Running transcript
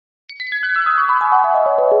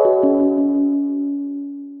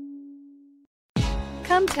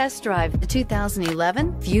test drive the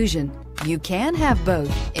 2011 Fusion. You can have both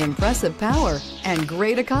impressive power and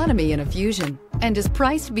great economy in a Fusion, and is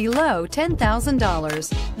priced below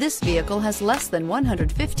 $10,000. This vehicle has less than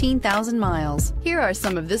 115,000 miles. Here are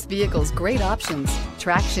some of this vehicle's great options: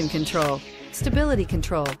 traction control, stability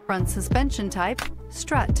control, front suspension type,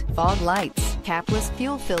 strut, fog lights, capless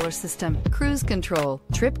fuel filler system, cruise control,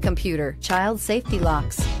 trip computer, child safety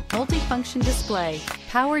locks, multifunction display,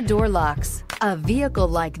 power door locks. A vehicle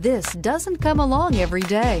like this doesn't come along every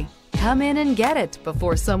day. Come in and get it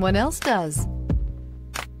before someone else does.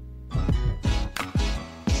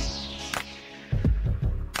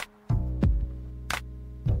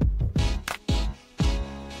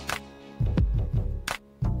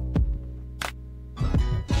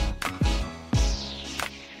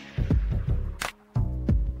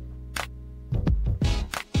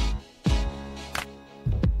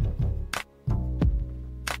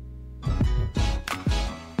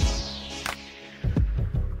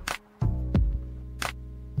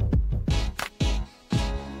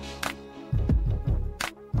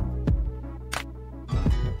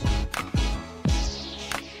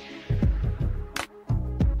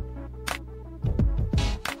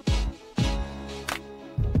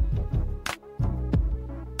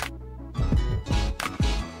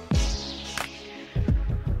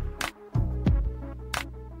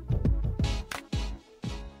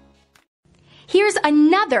 Here's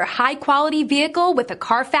another high-quality vehicle with a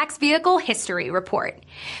Carfax Vehicle History Report.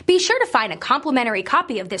 Be sure to find a complimentary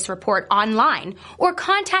copy of this report online or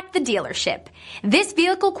contact the dealership. This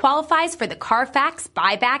vehicle qualifies for the Carfax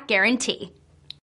Buyback Guarantee.